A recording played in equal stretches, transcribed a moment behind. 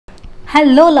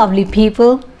Hello lovely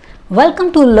people,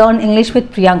 welcome to Learn English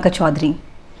with Priyanka Chaudhary.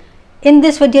 In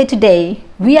this video today,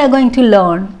 we are going to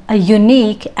learn a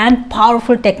unique and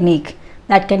powerful technique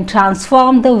that can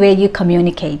transform the way you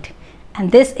communicate,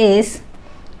 and this is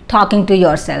talking to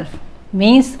yourself,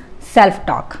 means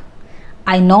self-talk.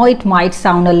 I know it might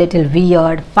sound a little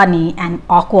weird, funny and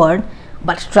awkward,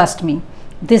 but trust me,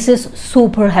 this is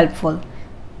super helpful.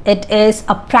 It is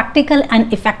a practical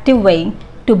and effective way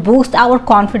to boost our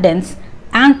confidence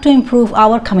and to improve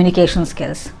our communication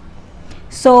skills.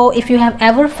 So if you have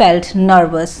ever felt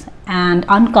nervous and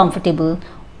uncomfortable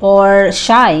or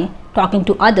shy talking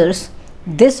to others,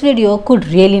 this video could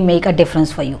really make a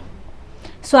difference for you.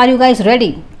 So are you guys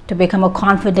ready to become a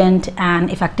confident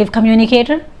and effective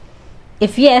communicator?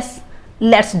 If yes,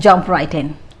 let's jump right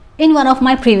in. In one of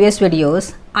my previous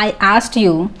videos, I asked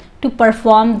you to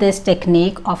perform this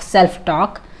technique of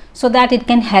self-talk so that it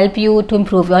can help you to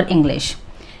improve your English.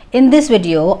 In this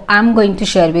video, I'm going to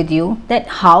share with you that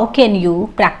how can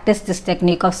you practice this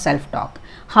technique of self-talk.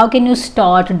 How can you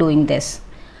start doing this?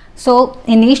 So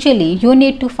initially, you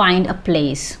need to find a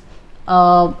place.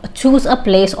 Choose a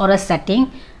place or a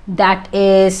setting that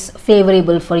is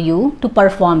favorable for you to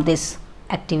perform this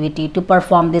activity, to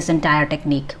perform this entire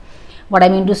technique. What I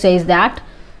mean to say is that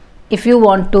if you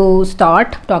want to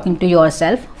start talking to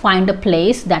yourself, find a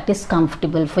place that is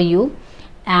comfortable for you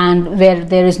and where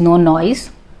there is no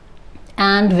noise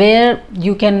and where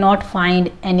you cannot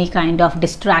find any kind of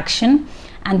distraction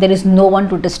and there is no one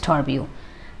to disturb you.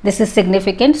 This is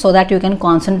significant so that you can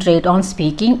concentrate on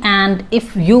speaking, and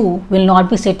if you will not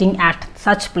be sitting at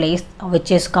such place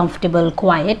which is comfortable,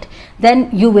 quiet, then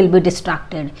you will be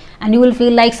distracted and you will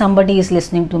feel like somebody is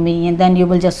listening to me and then you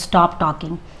will just stop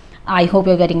talking. I hope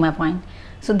you're getting my point.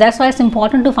 So that's why it's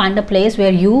important to find a place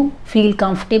where you feel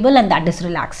comfortable and that is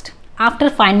relaxed. After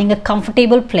finding a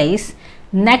comfortable place,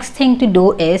 next thing to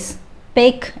do is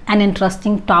pick an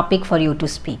interesting topic for you to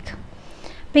speak.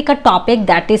 Pick a topic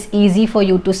that is easy for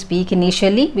you to speak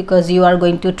initially because you are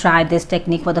going to try this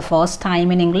technique for the first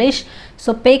time in English.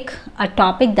 So pick a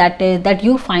topic that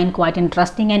you find quite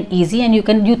interesting and easy, and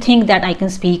you think that I can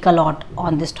speak a lot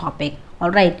on this topic.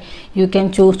 Alright, you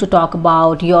can choose to talk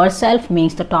about yourself,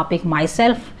 means the topic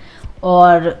myself,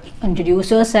 or introduce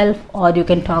yourself, or you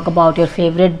can talk about your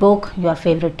favorite book, your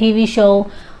favorite TV show,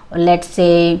 or let's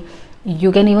say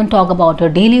you can even talk about your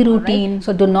daily routine. Right.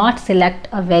 So do not select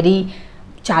a very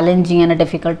challenging and a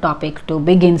difficult topic to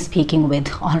begin speaking with.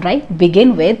 Alright,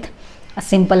 begin with a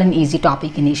simple and easy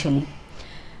topic initially,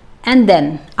 and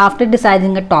then after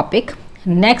deciding a topic,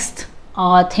 next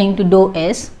thing to do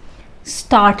is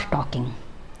start talking.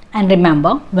 And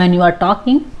remember, when you are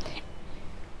talking,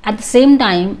 at the same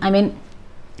time,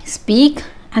 speak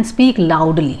and speak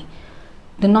loudly.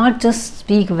 Do not just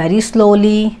speak very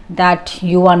slowly that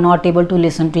you are not able to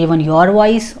listen to even your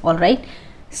voice. All right,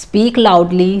 speak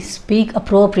loudly, speak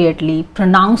appropriately,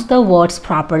 pronounce the words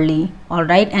properly. All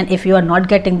right, and if you are not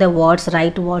getting the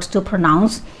right words to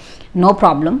pronounce, no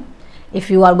problem. If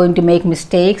you are going to make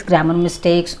mistakes, grammar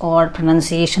mistakes or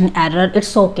pronunciation error,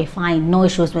 it's okay, fine, no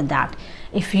issues with that.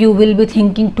 If you will be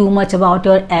thinking too much about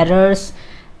your errors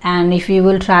and if you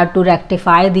will try to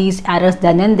rectify these errors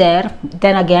then and there,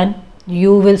 then again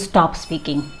you will stop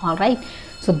speaking. All right,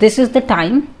 so this is the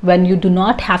time when you do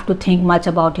not have to think much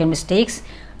about your mistakes.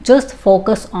 Just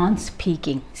focus on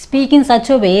speaking. Speak in such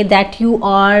a way that you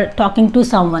are talking to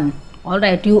someone. All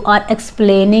right, you are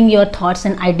explaining your thoughts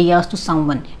and ideas to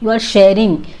someone. You are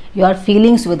sharing your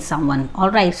feelings with someone.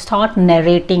 All right, start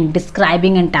narrating,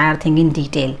 describing entire thing in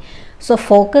detail. So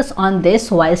focus on this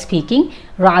while speaking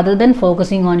rather than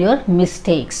focusing on your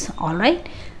mistakes. All right,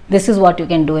 this is what you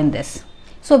can do in this.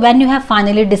 So when you have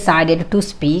finally decided to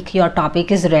speak, your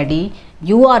topic is ready,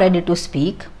 you are ready to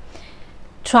speak,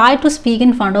 try to speak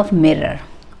in front of mirror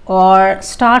or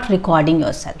start recording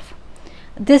yourself.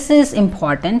 This is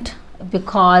important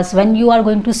because when you are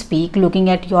going to speak looking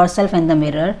at yourself in the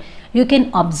mirror, you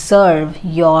can observe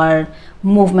your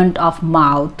movement of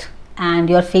mouth and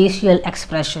your facial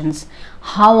expressions.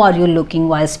 How are you looking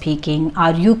while speaking?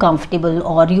 Are you comfortable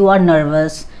or you are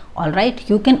nervous? All right,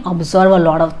 you can observe a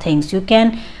lot of things. You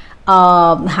can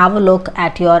have a look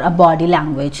at your body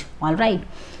language. All right,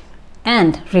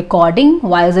 and recording,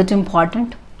 why is it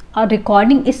important? A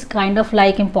recording is kind of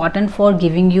like important for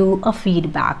giving you a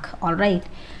feedback. All right,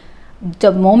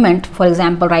 the moment, for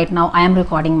example, right now I am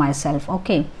recording myself.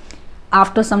 Okay,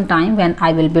 after some time when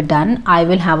I will be done, I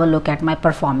will have a look at my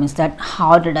performance, that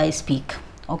how did I speak,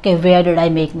 okay, where did I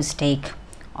make mistake.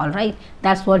 All right,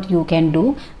 that's what you can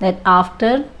do, that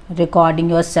after recording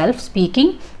yourself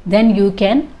speaking, then you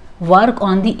can work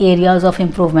on the areas of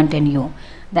improvement in you.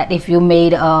 that if you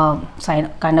made a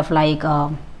kind of like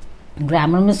a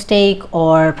grammar mistake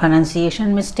or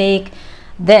pronunciation mistake,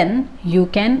 then you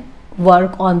can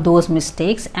work on those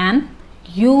mistakes and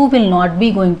you will not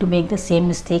be going to make the same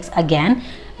mistakes again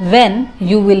when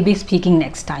you will be speaking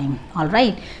next time. All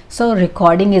right, so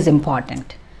recording is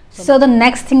important. So the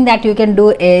next thing that you can do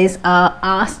is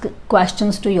ask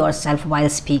questions to yourself while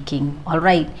speaking. All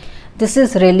right, this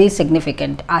is really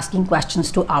significant, asking questions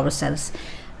to ourselves.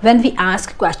 When we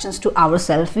ask questions to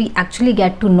ourselves, we actually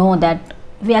get to know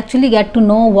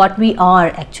what we are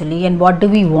actually and what do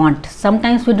we want.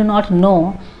 Sometimes we do not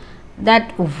know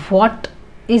that what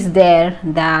is there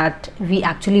that we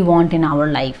actually want in our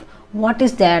life. What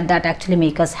is there that actually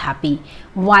make us happy?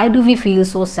 Why do we feel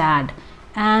so sad?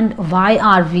 And why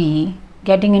are we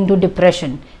getting into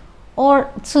depression?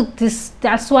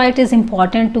 That's why it is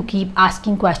important to keep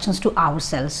asking questions to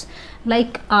ourselves.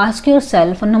 Like, ask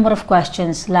yourself a number of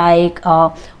questions like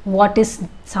what is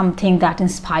something that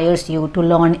inspires you to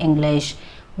learn English?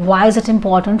 Why is it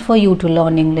important for you to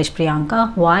learn English,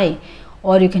 Priyanka? Why?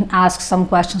 Or you can ask some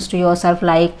questions to yourself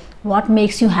like, what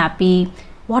makes you happy?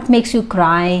 What makes you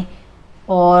cry?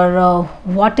 Or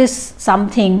what is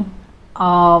something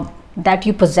that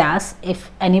you possess?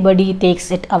 If anybody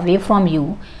takes it away from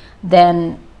you,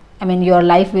 then your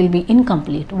life will be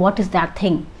incomplete. What is that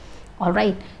thing? All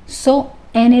right, so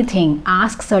anything,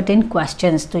 ask certain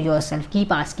questions to yourself,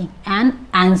 keep asking and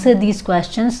answer these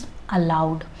questions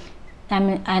aloud.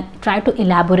 And try to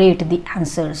elaborate the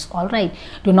answers. All right,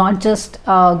 do not just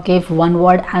give one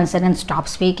word answer and stop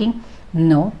speaking.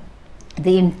 No,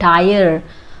 the entire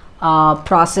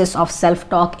process of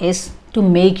self-talk is to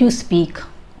make you speak,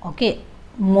 okay,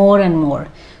 more and more.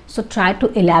 So try to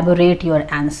elaborate your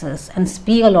answers and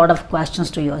speak a lot of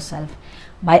questions to yourself.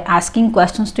 By asking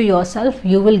questions to yourself,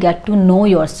 you will get to know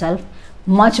yourself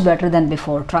much better than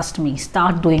before. Trust me,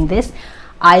 start doing this.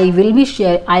 I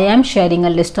am sharing a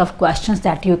list of questions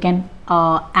that you can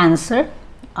answer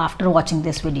after watching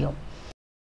this video.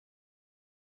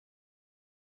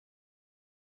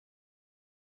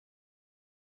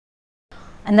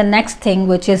 And the next thing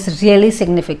which is really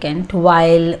significant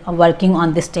while working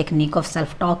on this technique of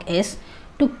self-talk is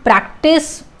to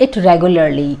practice it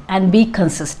regularly and be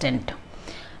consistent.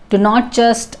 Do not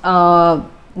just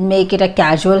make it a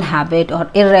casual habit or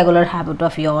irregular habit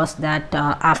of yours that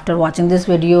after watching this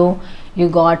video you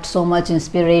got so much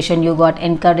inspiration, you got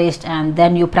encouraged, and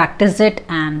then you practice it,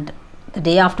 and the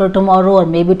day after tomorrow or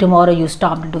maybe tomorrow you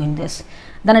stopped doing this.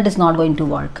 Then it is not going to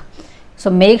work. So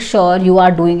make sure you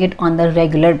are doing it on the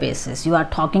regular basis. You are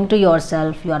talking to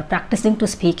yourself, you are practicing to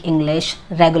speak English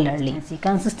regularly. See,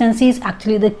 consistency is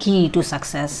actually the key to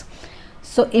success.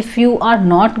 So if you are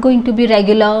not going to be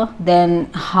regular,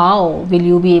 then how will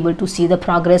you be able to see the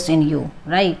progress in you,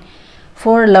 right?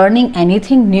 For learning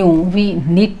anything new, we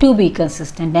need to be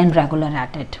consistent and regular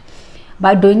at it.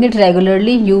 By doing it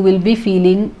regularly, you will be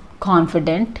feeling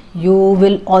confident. You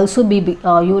will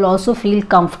also feel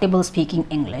comfortable speaking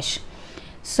English.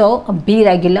 So be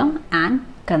regular and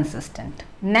consistent.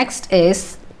 Next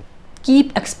is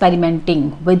keep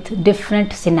experimenting with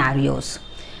different scenarios.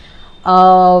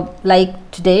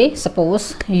 Like today,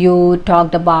 suppose you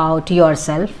talked about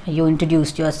yourself, you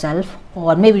introduced yourself,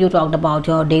 or maybe you talked about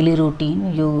your daily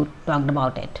routine, you talked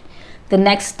about it. The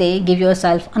next day, give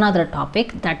yourself another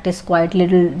topic that is quite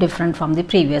little different from the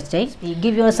previous day.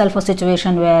 Give yourself a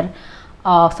situation where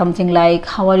something like,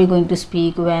 how are you going to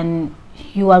speak when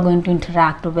you are going to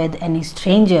interact with any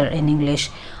stranger in English?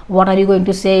 What are you going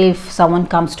to say if someone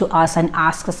comes to us and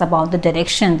asks us about the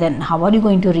direction? Then how are you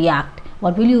going to react?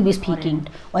 What will you be speaking?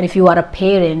 Or if you are a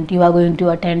parent, you are going to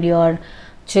attend your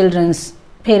children's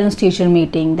parents teacher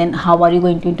meeting, then how are you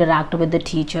going to interact with the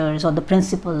teachers or the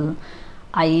principal?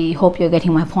 I hope you're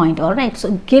getting my point. All right,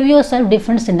 so give yourself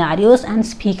different scenarios and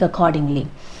speak accordingly.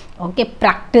 Okay,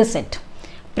 practice it.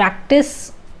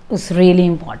 Practice is really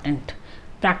important.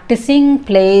 Practicing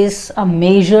plays a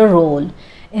major role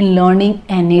in learning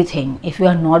anything. If you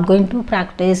are not going to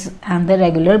practice on the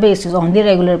regular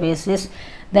basis,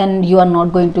 then you are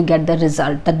not going to get the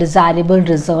result, the desirable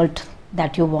result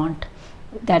that you want.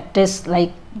 That is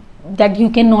like that you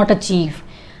cannot achieve.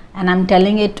 And I'm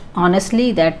telling it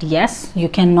honestly that yes, you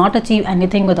cannot achieve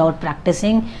anything without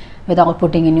practicing, without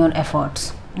putting in your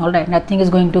efforts. All right, nothing is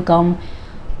going to come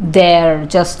there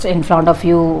just in front of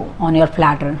you on your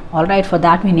platter. All right, for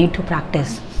that we need to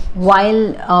practice.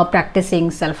 While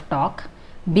practicing self-talk,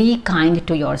 be kind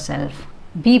to yourself,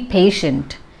 be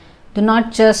patient. Do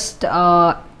not just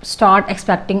start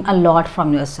expecting a lot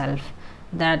from yourself.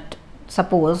 That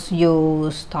suppose you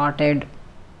started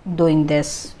doing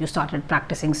this, you started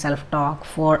practicing self-talk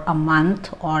for a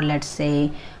month, or let's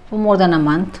say for more than a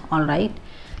month, all right,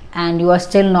 and you are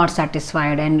still not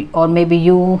satisfied, and or maybe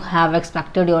you have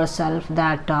expected yourself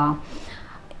that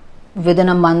within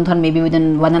a month or maybe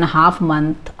within 1.5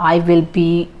 months I will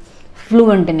be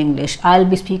fluent in English, I'll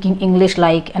be speaking English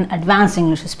like an advanced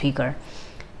English speaker.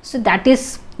 So that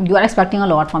is, you are expecting a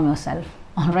lot from yourself,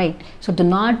 all right. So do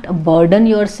not burden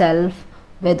yourself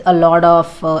with a lot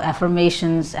of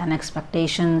affirmations and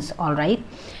expectations, all right,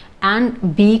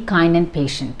 and be kind and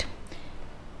patient.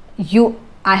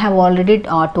 I have already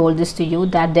told this to you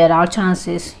that there are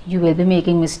chances you will be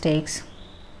making mistakes,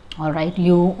 all right.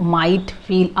 You might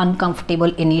feel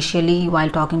uncomfortable initially while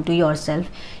talking to yourself.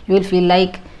 You will feel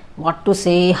like what to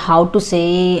say, how to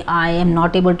say, I am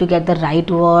not able to get the right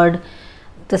word,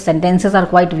 the sentences are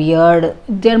quite weird.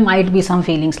 There might be some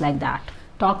feelings like that.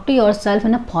 Talk to yourself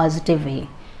in a positive way.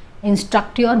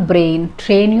 Instruct your brain,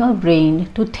 train your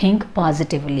brain to think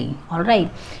positively, all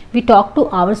right. We talk to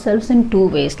ourselves in two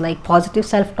ways, like positive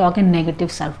self-talk and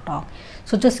negative self-talk.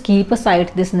 So just keep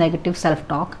aside this negative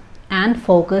self-talk and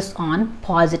focus on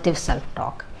positive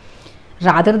self-talk.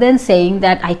 Rather than saying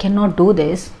that I cannot do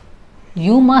this,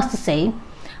 you must say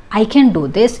I can do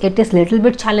this. It is little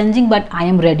bit challenging, but I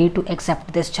am ready to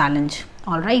accept this challenge,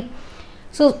 all right.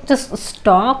 So just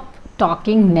stop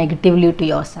talking negatively to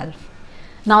yourself.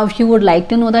 Now if you would like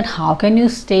to know that how can you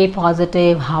stay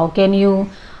positive, how can you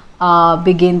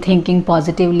begin thinking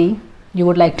positively, you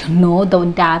would like to know the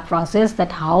entire process,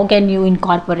 that how can you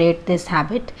incorporate this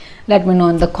habit, let me know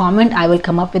in the comment. I will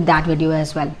come up with that video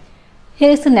as well. Here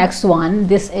is the next one.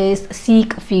 This is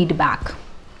seek feedback.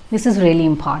 This is really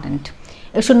important.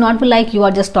 It should not be like you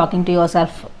are just talking to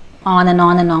yourself on and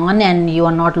on and on and you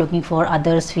are not looking for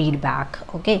others' feedback,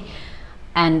 okay.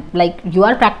 And like you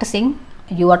are practicing,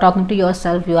 you are talking to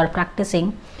yourself, you are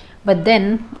practicing, but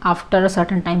then after a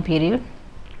certain time period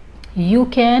you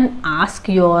can ask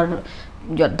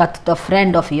the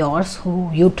friend of yours who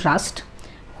you trust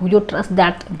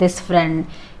that this friend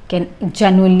can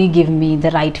genuinely give me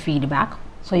the right feedback.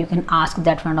 So you can ask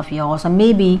that friend of yours, or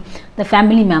maybe the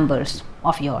family members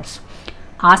of yours,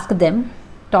 ask them,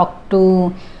 talk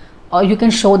to, or you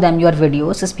can show them your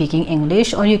videos speaking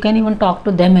English, or you can even talk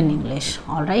to them in English,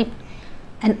 all right,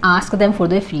 and ask them for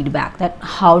their feedback, that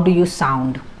how do you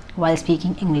sound while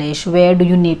speaking English, where do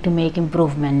you need to make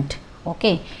improvement,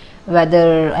 okay,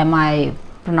 whether am I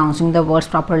pronouncing the words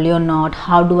properly or not,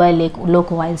 how do I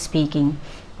look while speaking,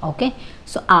 okay.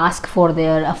 So ask for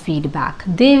their feedback.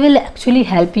 They will actually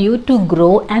help you to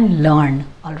grow and learn,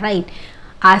 all right.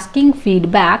 Asking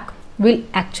feedback will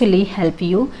actually help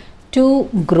you to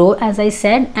grow, as I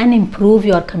said, and improve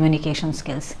your communication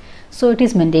skills. So it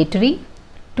is mandatory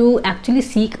to actually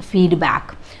seek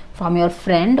feedback from your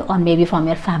friend or maybe from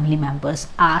your family members.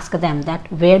 Ask them that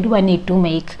where do I need to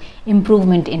make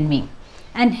improvement in me.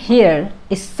 And here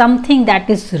is something that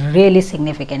is really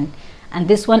significant, and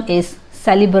this one is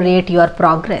celebrate your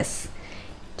progress.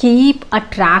 Keep a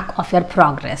track of your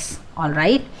progress, all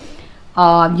right.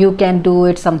 You can do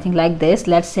it something like this.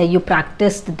 Let's say you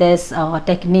practiced this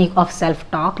technique of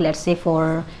self-talk, let's say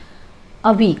for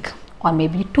a week or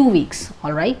maybe 2 weeks,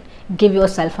 all right. Give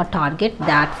yourself a target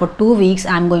that for 2 weeks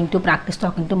I'm going to practice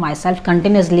talking to myself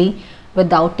continuously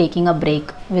without taking a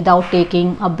break,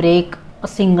 a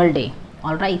single day,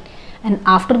 all right. And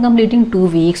after completing 2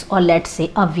 weeks, or let's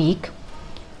say a week,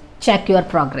 check your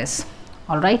progress,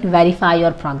 all right. Verify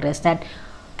your progress, that,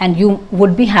 and you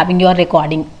would be having your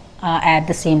recording at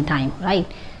the same time, right.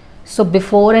 So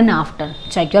before and after,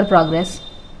 check your progress,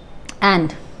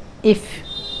 and if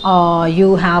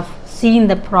you have seen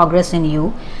the progress in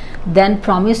you, then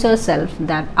promise yourself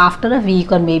that after a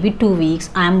week or maybe 2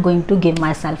 weeks I am going to give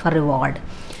myself a reward.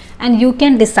 And you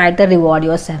can decide the reward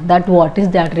yourself, that what is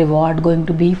that reward going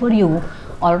to be for you,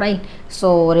 all right.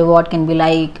 So reward can be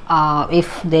like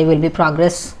if there will be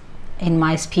progress in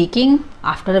my speaking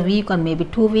after a week or maybe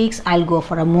 2 weeks, I'll go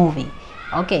for a movie,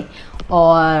 okay.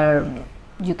 Or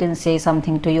you can say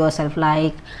something to yourself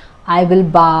like I will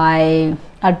buy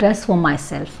a dress for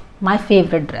myself, my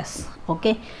favorite dress,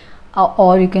 okay.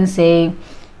 Or you can say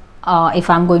if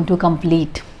I'm going to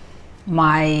complete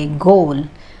my goal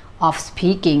of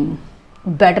speaking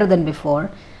better than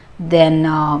before, then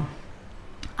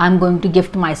I'm going to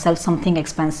gift myself something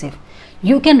expensive.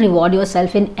 You can reward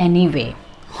yourself in any way,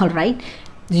 all right.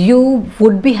 You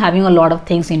would be having a lot of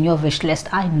things in your wish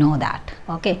list, I know that,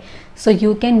 okay. So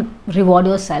you can reward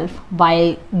yourself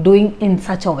by doing in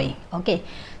such a way, okay.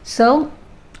 So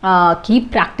keep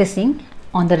practicing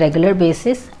on the regular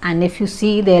basis, and if you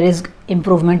see there is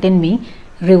improvement in me,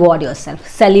 reward yourself,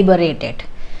 celebrate it.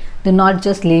 Do not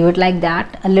just leave it like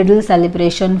that. A little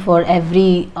celebration for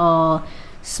every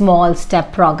small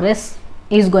step progress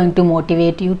is going to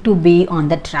motivate you to be on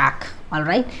the track. All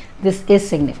right, this is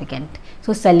significant.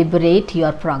 So celebrate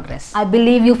your progress. I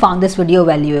believe you found this video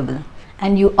valuable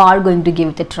and you are going to give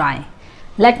it a try.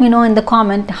 Let me know in the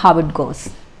comment how it goes.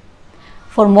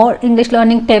 For more English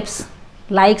learning tips,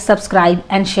 like, subscribe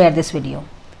and share this video.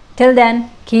 Till then,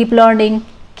 keep learning,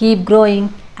 keep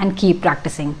growing and keep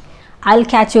practicing. I'll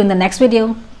catch you in the next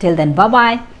video. Till then, bye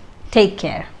bye. Take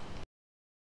care.